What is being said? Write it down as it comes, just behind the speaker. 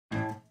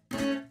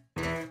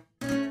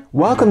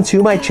Welcome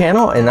to my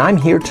channel, and I'm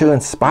here to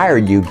inspire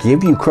you,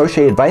 give you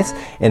crochet advice,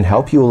 and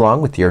help you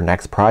along with your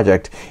next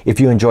project. If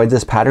you enjoyed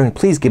this pattern,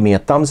 please give me a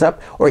thumbs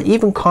up or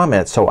even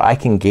comment so I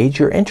can gauge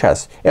your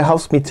interest. It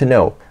helps me to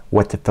know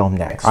what to film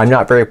next. I'm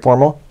not very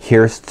formal.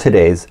 Here's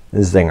today's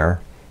zinger.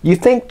 You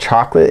think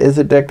chocolate is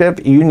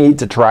addictive? You need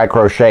to try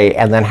crochet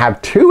and then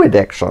have two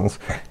addictions.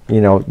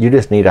 You know, you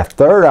just need a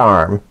third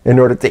arm in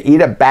order to eat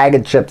a bag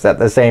of chips at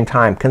the same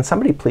time. Can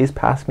somebody please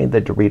pass me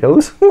the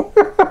Doritos?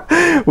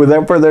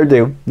 Without further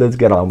ado, let's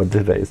get on with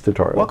today's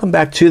tutorial. Welcome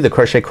back to the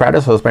Crochet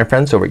Crowd, so my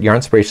friends over at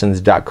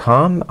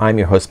yarnspirations.com. I'm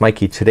your host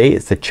Mikey. Today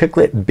is the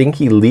Chiclet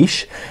Binky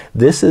Leash.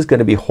 This is going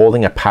to be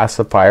holding a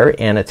pacifier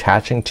and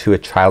attaching to a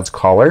child's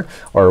collar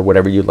or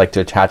whatever you'd like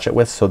to attach it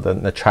with, so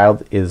that the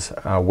child is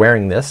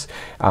wearing this.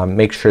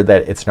 Make sure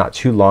that it's not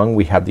too long.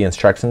 We have the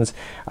instructions.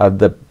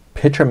 The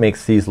picture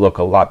makes these look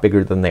a lot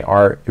bigger than they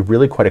are.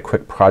 Really quite a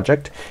quick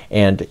project,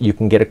 and you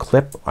can get a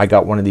clip. I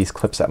got one of these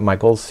clips at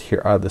Michael's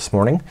here this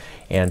morning,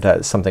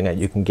 and something that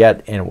you can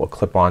get and it will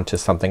clip on to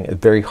something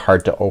very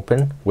hard to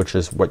open, which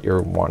is what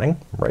you're wanting,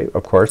 right,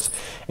 of course.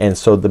 And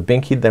so the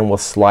binky then will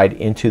slide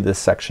into this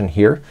section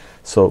here.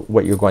 So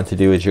what you're going to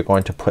do is you're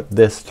going to put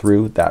this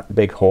through that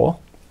big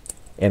hole,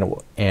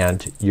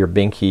 and your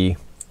binky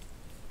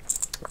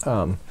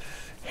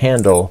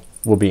handle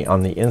will be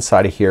on the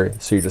inside of here.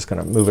 So you're just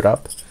gonna move it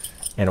up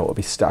and it will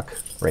be stuck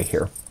right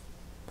here.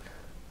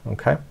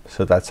 Okay,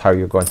 so that's how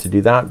you're going to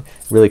do that.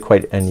 Really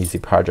quite an easy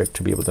project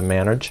to be able to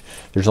manage.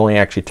 There's only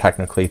actually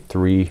technically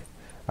three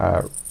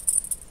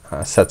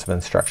sets of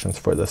instructions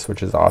for this,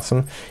 which is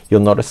awesome.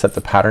 You'll notice that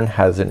the pattern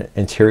has an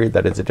interior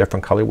that is a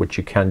different color, which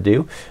you can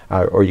do,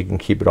 or you can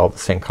keep it all the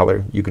same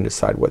color. You can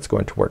decide what's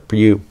going to work for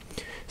you.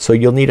 So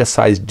you'll need a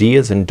size D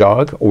as in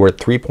dog, or a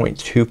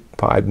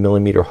 3.25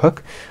 millimeter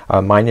hook.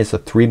 Mine is a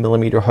 3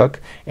 millimeter hook,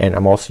 and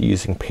I'm also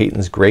using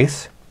Patons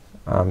Grace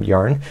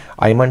yarn.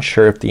 I'm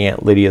unsure if the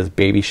Aunt Lydia's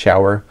baby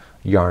shower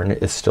yarn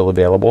is still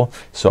available,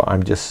 so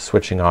I'm just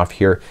switching off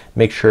here.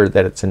 Make sure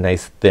that it's a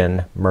nice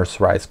thin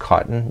mercerized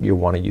cotton. You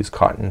want to use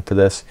cotton for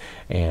this,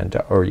 and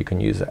or you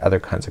can use other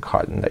kinds of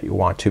cotton that you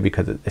want to,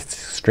 because it's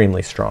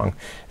extremely strong,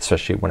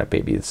 especially when a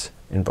baby is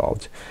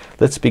involved.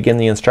 Let's begin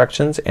the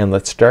instructions and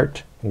let's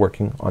start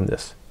working on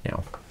this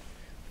now.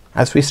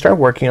 As we start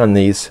working on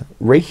these,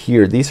 right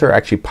here, these are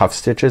actually puff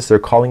stitches. They're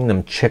calling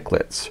them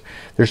chiclets.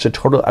 There's a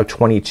total of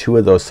 22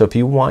 of those. So if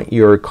you want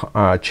your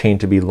chain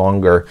to be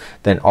longer,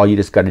 then all you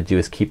just got to do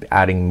is keep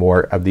adding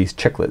more of these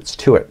chiclets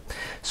to it.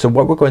 So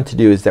what we're going to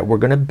do is that we're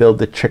going to build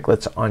the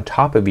chiclets on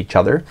top of each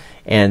other,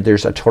 and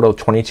there's a total of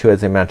 22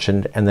 as I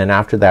mentioned, and then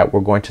after that we're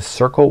going to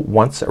circle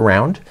once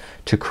around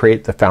to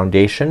create the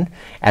foundation,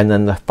 and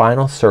then the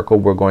final circle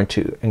we're going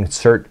to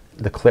insert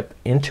the clip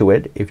into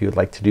it if you'd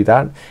like to do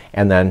that,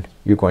 and then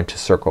you're going to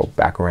circle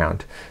back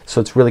around. So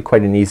it's really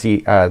quite an easy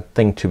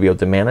thing to be able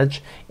to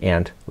manage,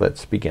 and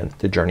let's begin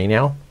the journey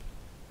now.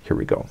 Here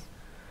we go.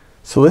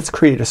 So let's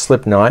create a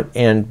slip knot,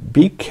 and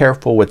be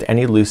careful with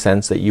any loose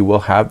ends that you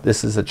will have.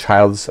 This is a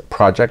child's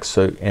project,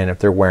 so, and if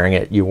they're wearing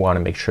it, you want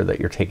to make sure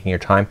that you're taking your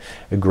time.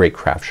 A great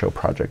craft show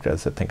project,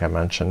 as I think I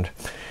mentioned.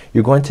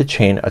 You're going to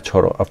chain a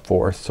total of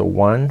 4. So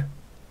 1,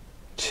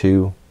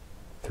 2,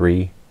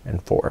 3,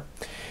 and 4.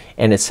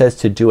 And it says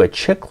to do a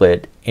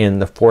chiclet in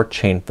the 4th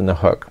chain from the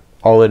hook.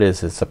 All it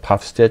is a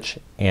puff stitch,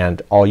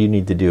 and all you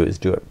need to do is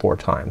do it 4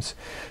 times.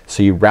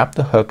 So you wrap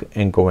the hook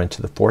and go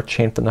into the 4th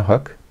chain from the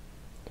hook,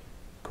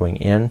 going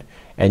in,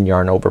 and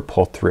yarn over,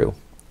 pull through.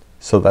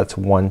 So that's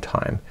 1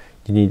 time.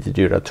 You need to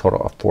do it a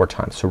total of 4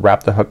 times. So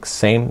wrap the hook,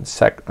 same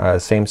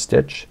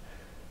stitch,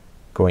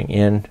 going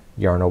in,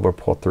 yarn over,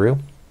 pull through.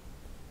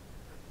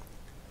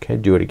 Okay,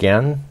 do it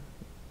again.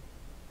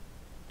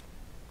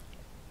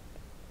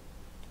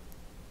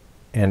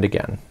 And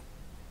again.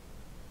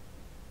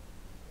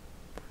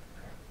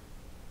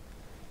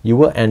 You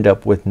will end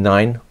up with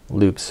 9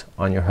 loops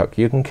on your hook.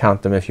 You can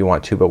count them if you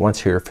want to, but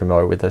once you're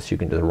familiar with this, you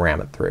can just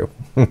ram it through.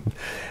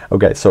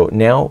 Okay, so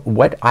now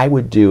what I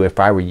would do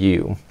if I were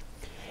you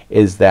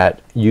is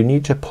that you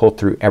need to pull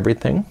through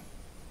everything.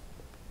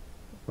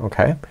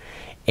 Okay,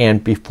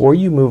 and before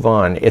you move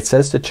on, it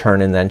says to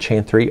turn and then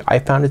chain 3. I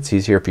found it's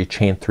easier if you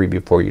chain 3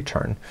 before you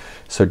turn.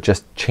 So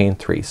just chain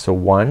 3. So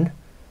 1,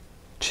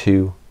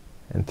 2,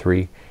 and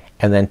 3,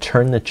 and then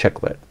turn the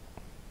chiclet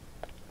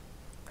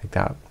like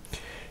that.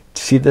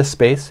 See this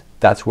space?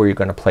 That's where you're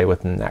going to play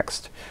with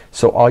next.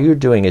 So all you're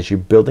doing is you're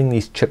building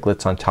these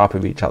chiclets on top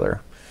of each other.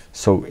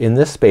 So in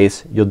this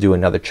space you'll do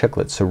another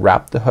chiclet. So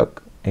wrap the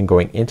hook and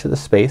going into the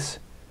space,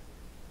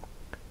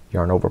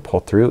 yarn over,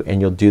 pull through,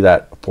 and you'll do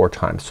that 4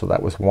 times. So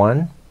that was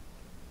 1,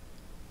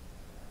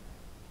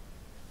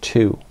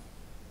 2,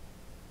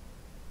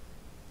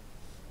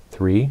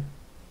 3,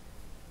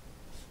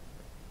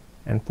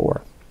 and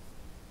 4.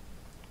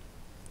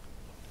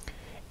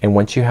 And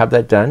once you have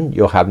that done,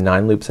 you'll have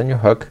 9 loops on your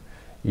hook,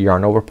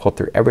 yarn over, pull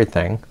through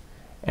everything,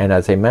 and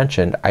as I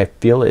mentioned, I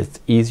feel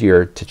it's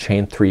easier to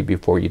chain 3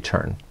 before you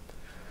turn.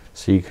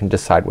 So you can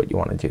decide what you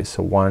want to do.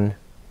 So 1,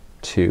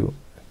 2,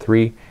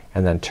 3,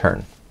 and then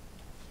turn.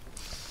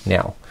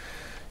 Now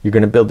you're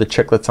gonna build the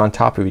chiclets on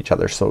top of each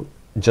other. So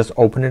just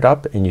open it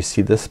up and you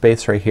see this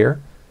space right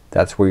here,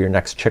 that's where your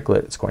next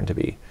chiclet is going to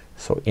be.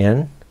 So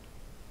in,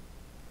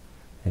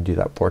 and do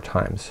that 4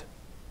 times.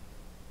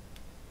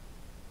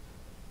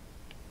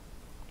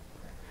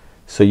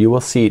 So you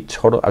will see a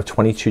total of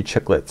 22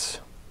 chiclets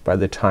by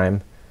the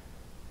time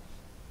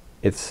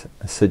it's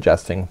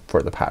suggesting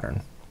for the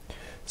pattern.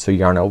 So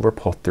yarn over,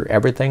 pull through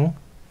everything,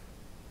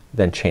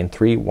 then chain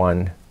 3,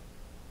 1,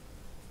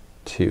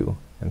 2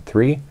 and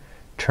 3,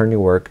 turn your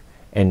work,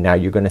 and now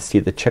you're gonna see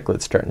the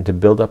chiclets starting to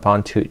build up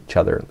onto each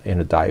other in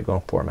a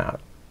diagonal format.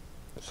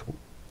 So, do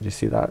you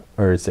see that?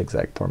 Or a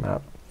zigzag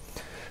format.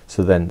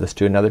 So then let's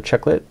do another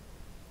chiclet.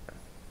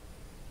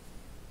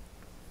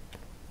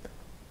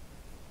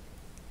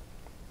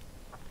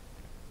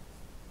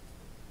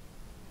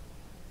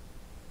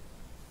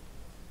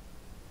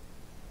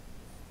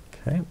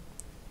 Okay,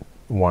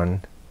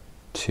 1,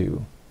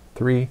 2,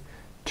 3,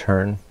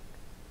 turn,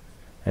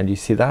 and you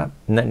see that?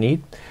 Isn't that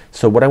neat?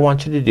 So what I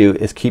want you to do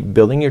is keep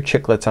building your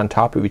chiclets on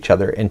top of each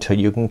other until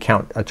you can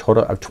count a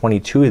total of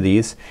 22 of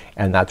these,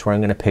 and that's where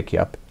I'm gonna pick you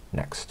up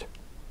next.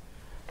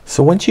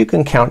 So once you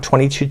can count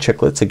 22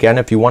 chiclets, again,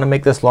 if you want to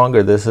make this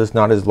longer, this is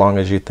not as long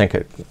as you think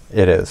it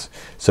is.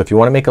 So if you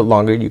want to make it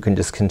longer, you can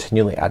just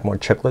continually add more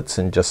chiclets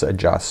and just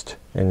adjust,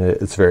 and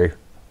it's very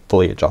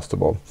fully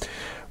adjustable.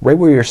 Right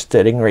where you're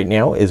sitting right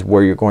now is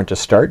where you're going to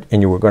start,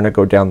 and you are going to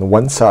go down the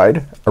one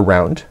side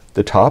around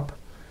the top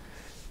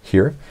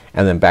here,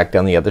 and then back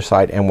down the other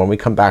side, and when we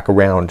come back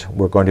around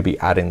we're going to be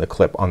adding the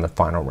clip on the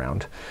final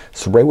round.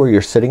 So right where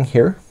you're sitting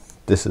here,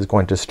 this is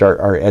going to start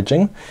our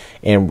edging,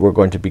 and we're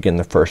going to begin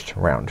the first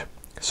round.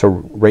 So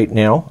right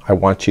now I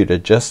want you to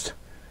just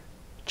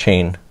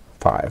chain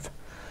 5.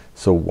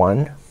 So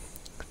 1,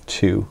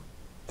 2,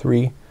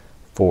 3,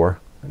 4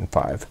 and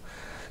 5.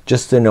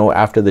 Just to know,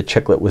 after the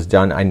chiclet was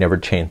done I never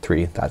chained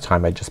 3. That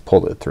time I just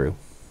pulled it through.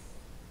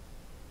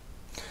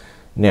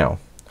 Now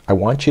I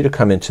want you to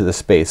come into the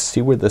space.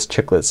 See where this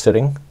chiclet's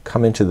sitting?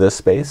 Come into this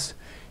space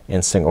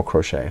and single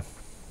crochet.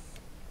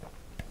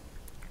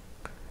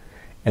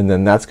 And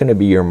then that's gonna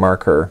be your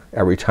marker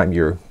every time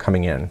you're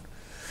coming in.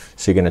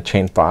 So you're gonna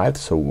chain 5.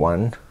 So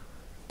 1,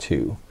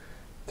 2,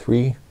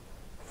 3,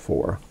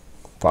 4,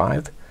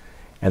 5,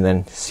 and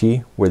then see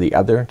where the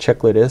other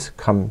chiclet is?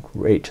 Come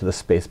right to the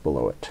space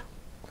below it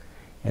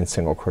and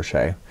single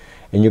crochet.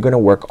 And you're gonna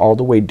work all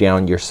the way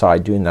down your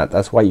side doing that.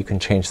 That's why you can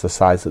change the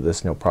size of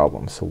this no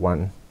problem. So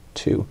 1,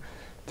 2,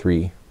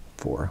 3,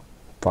 4,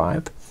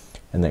 5,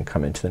 and then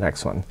come into the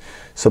next one.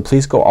 So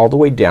please go all the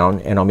way down,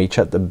 and I'll meet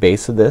you at the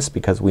base of this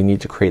because we need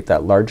to create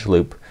that large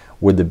loop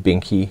where the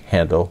binky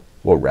handle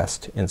will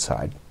rest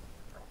inside.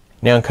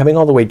 Now I'm coming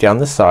all the way down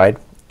the side,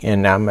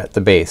 and now I'm at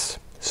the base.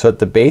 So at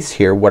the base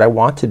here, what I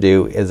want to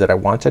do is that I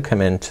want to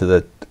come into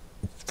the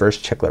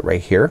first chiclet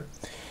right here,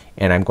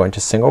 and I'm going to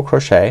single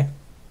crochet.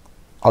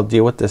 I'll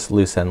deal with this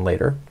loose end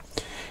later.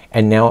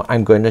 And now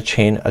I'm going to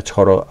chain a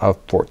total of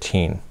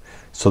 14.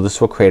 So this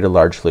will create a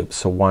large loop.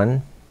 So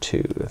 1,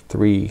 2,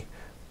 3,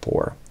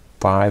 4,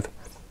 5,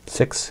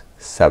 6,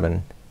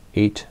 7,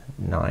 8,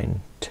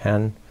 9,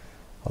 10,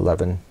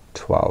 11,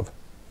 12,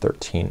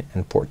 13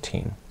 and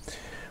 14.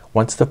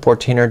 Once the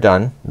 14 are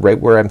done, right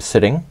where I'm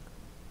sitting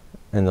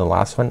in the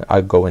last one,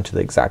 I'll go into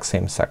the exact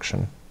same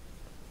section,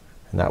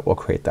 and that will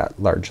create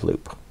that large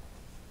loop.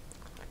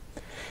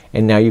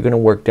 And now you're gonna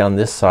work down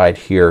this side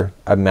here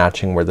of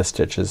matching where the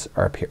stitches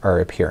are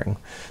appearing.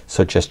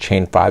 So just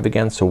chain 5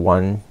 again. So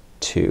 1,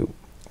 2,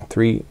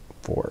 3,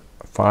 4,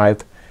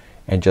 5,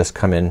 and just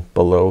come in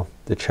below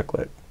the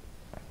chiclet.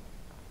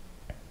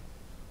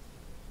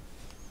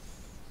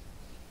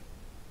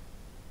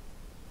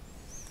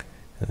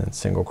 And then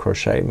single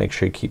crochet. Make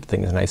sure you keep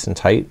things nice and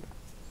tight.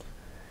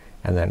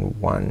 And then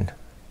 1,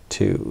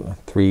 2,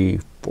 3,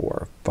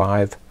 4,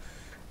 5,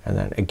 and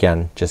then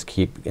again just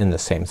keep in the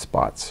same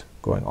spots,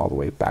 going all the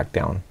way back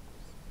down.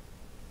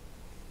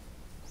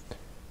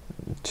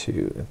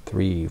 2,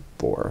 3,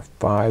 4,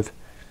 5,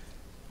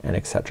 and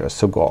etc.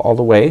 So go all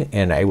the way,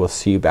 and I will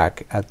see you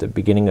back at the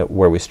beginning of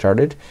where we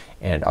started,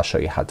 and I'll show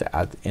you how to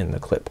add in the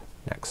clip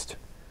next.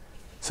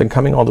 So I'm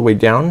coming all the way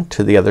down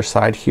to the other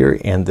side here,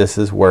 and this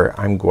is where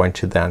I'm going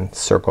to then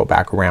circle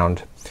back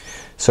around.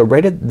 So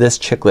right at this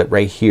chiclet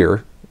right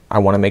here, I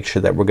want to make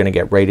sure that we're gonna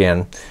get right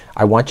in.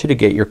 I want you to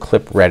get your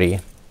clip ready,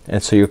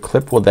 and so your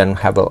clip will then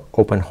have an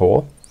open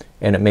hole,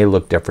 and it may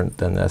look different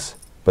than this,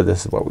 but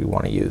this is what we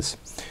want to use.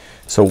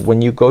 So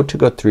when you go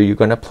through, you're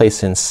gonna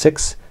place in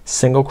 6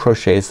 single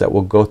crochets that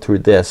will go through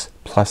this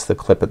plus the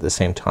clip at the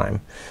same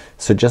time.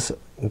 So just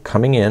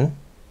coming in,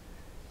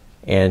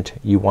 and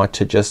you want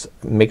to just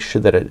make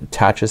sure that it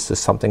attaches to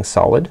something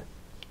solid.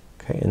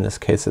 Okay, in this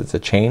case it's a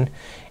chain,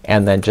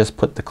 and then just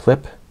put the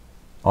clip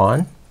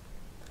on,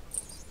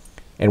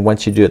 and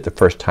once you do it the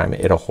first time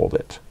it'll hold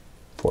it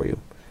for you,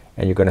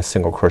 and you're gonna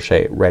single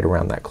crochet right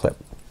around that clip.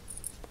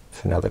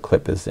 So now the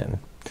clip is in,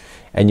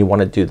 and you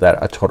want to do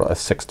that a total of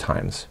 6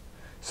 times.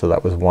 So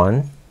that was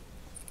 1,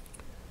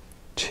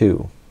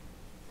 2,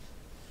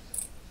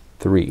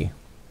 3,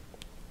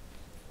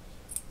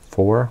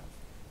 4,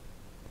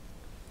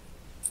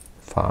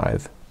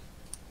 5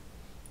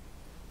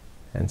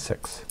 and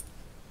 6.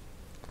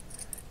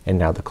 And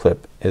now the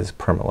clip is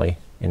permanently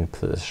in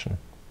position.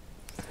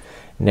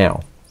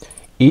 Now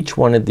each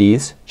one of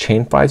these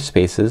chain 5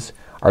 spaces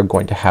are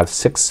going to have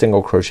 6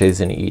 single crochets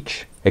in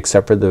each,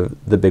 except for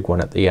the big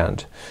one at the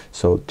end.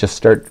 So just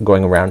start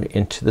going around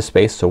into the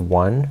space. So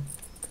 1,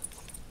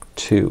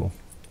 2,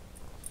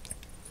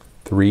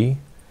 3,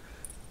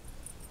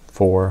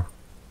 4,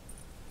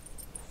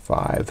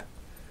 5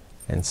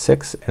 and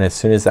 6, and as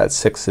soon as that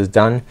 6 is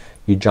done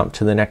you jump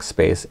to the next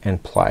space and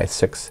apply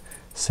 6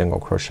 single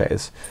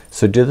crochets.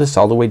 So do this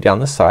all the way down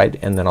the side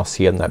and then I'll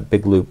see you in that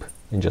big loop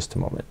in just a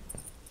moment.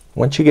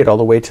 Once you get all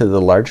the way to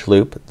the large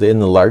loop, in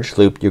the large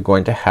loop you're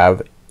going to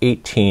have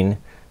 18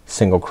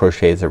 single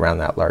crochets around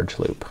that large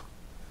loop.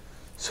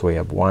 So we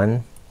have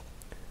 1,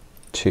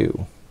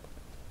 2,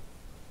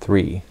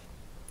 3,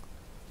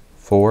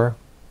 4,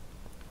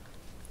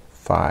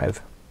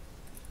 5,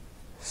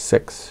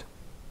 6,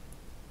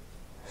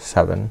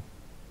 7,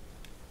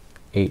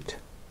 8,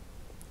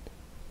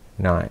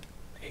 9,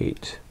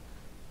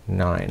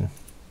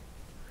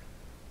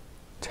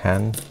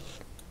 10,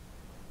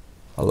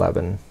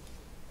 11,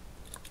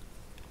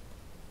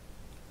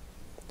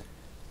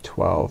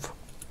 12,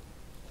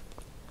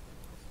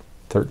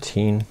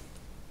 13,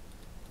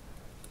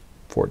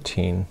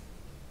 14,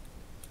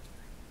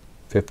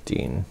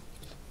 15,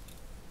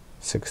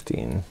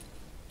 16,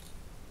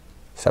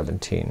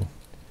 17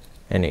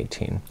 and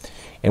 18.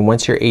 And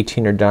once your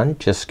 18 are done,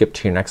 just skip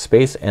to your next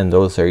space and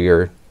those are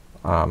your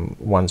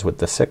ones with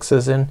the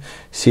 6s in.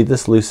 See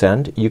this loose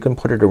end? You can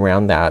put it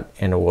around that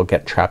and it will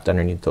get trapped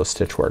underneath those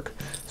stitch work.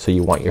 So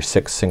you want your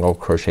 6 single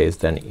crochets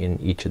then in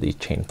each of these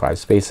chain 5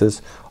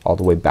 spaces all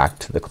the way back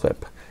to the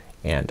clip,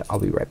 and I'll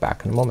be right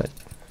back in a moment.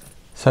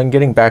 So I'm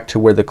getting back to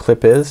where the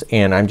clip is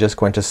and I'm just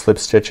going to slip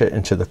stitch it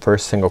into the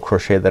first single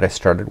crochet that I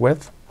started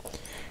with.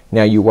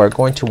 Now you are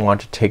going to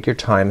want to take your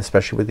time,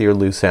 especially with your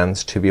loose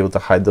ends, to be able to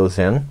hide those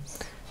in,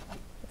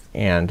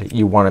 and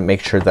you want to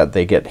make sure that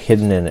they get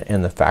hidden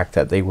in the fact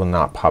that they will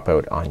not pop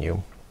out on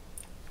you.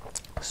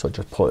 So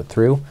just pull it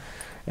through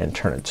and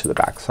turn it to the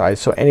back side.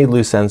 So any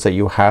loose ends that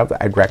you have,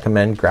 I'd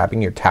recommend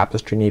grabbing your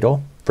tapestry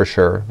needle for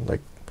sure.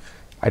 Like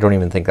I don't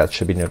even think that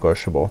should be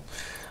negotiable,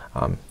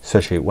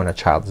 especially when a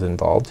child is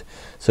involved.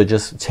 So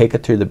just take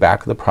it through the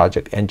back of the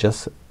project and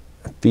just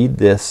feed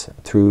this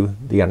through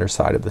the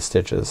underside of the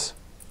stitches.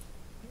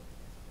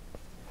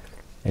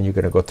 And you're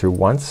gonna go through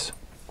once,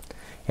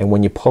 and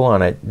when you pull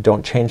on it,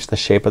 don't change the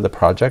shape of the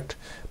project,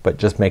 but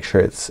just make sure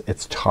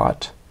it's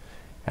taut,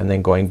 and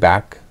then going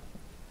back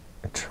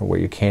to where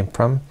you came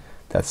from.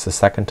 That's the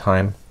second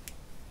time,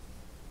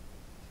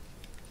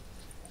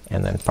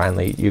 and then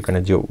finally you're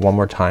gonna do it one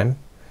more time.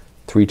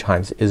 3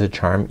 times is a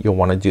charm. You'll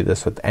want to do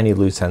this with any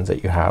loose ends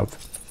that you have.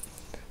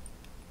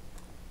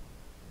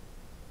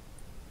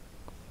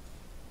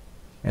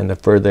 And the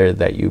further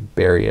that you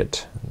bury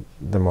it,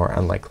 the more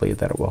unlikely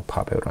that it will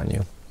pop out on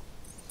you.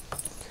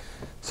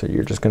 So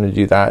you're just gonna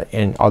do that,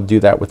 and I'll do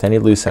that with any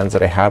loose ends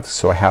that I have.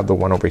 So I have the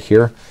one over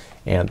here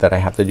and that I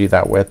have to do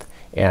that with,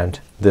 and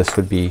this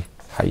would be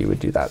how you would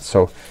do that.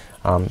 So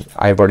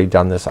I've already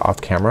done this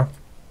off camera,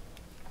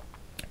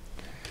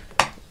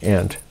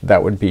 and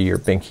that would be your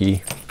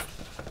Binky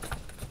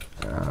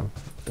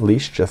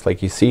leash, just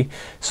like you see.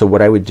 So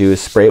what I would do is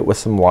spray it with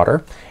some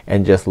water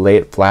and just lay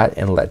it flat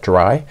and let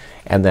dry,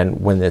 and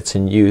then when it's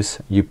in use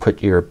you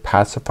put your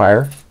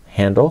pacifier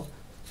handle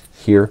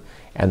here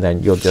and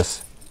then you'll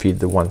just feed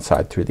the one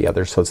side through the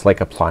other. So it's like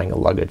applying a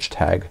luggage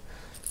tag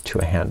to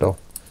a handle.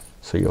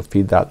 So you'll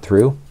feed that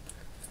through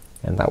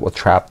and that will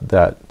trap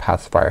that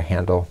pacifier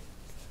handle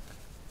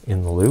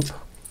in the loop,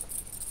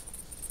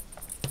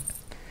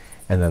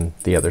 and then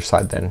the other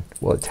side then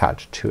will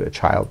attach to a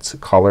child's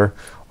collar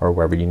or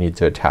wherever you need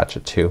to attach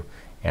it to,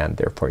 and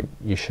therefore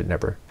you should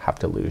never have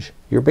to lose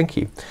your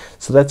Binky.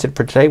 So that's it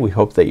for today. We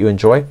hope that you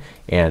enjoy,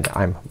 and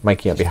I'm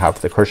Mikey on behalf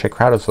of the Crochet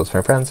Crowd as well as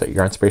my friends at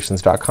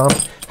yarnspirations.com.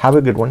 Have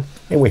a good one,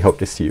 and we hope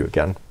to see you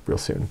again real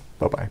soon.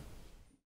 Bye bye.